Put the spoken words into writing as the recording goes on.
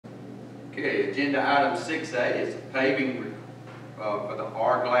Okay, agenda item 6A is paving for the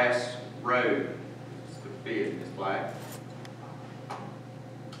Arglass Road. It's the bid, Ms. Black.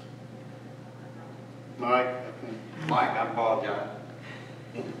 Mike? Mike, I apologize.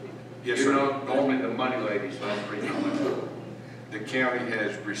 Yes, You're sir. not normally the money lady, so that's the reason I'm going. The county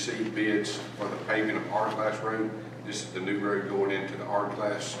has received bids for the paving of Arglass Road. This is the new road going into the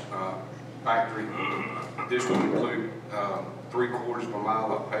Arglass factory. This will include 3/4 of a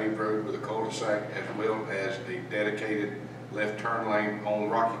mile of paved road with a cul-de-sac, as well as a dedicated left turn lane on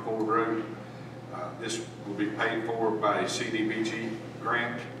Rocky Ford Road. This will be paid for by a CDBG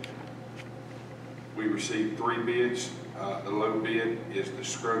grant. We received 3 bids. The low bid is the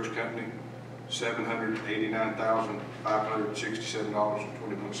Scruggs Company,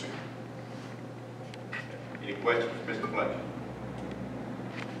 $789,567.21. Any questions, Mr. Fletcher?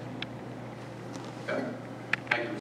 Okay.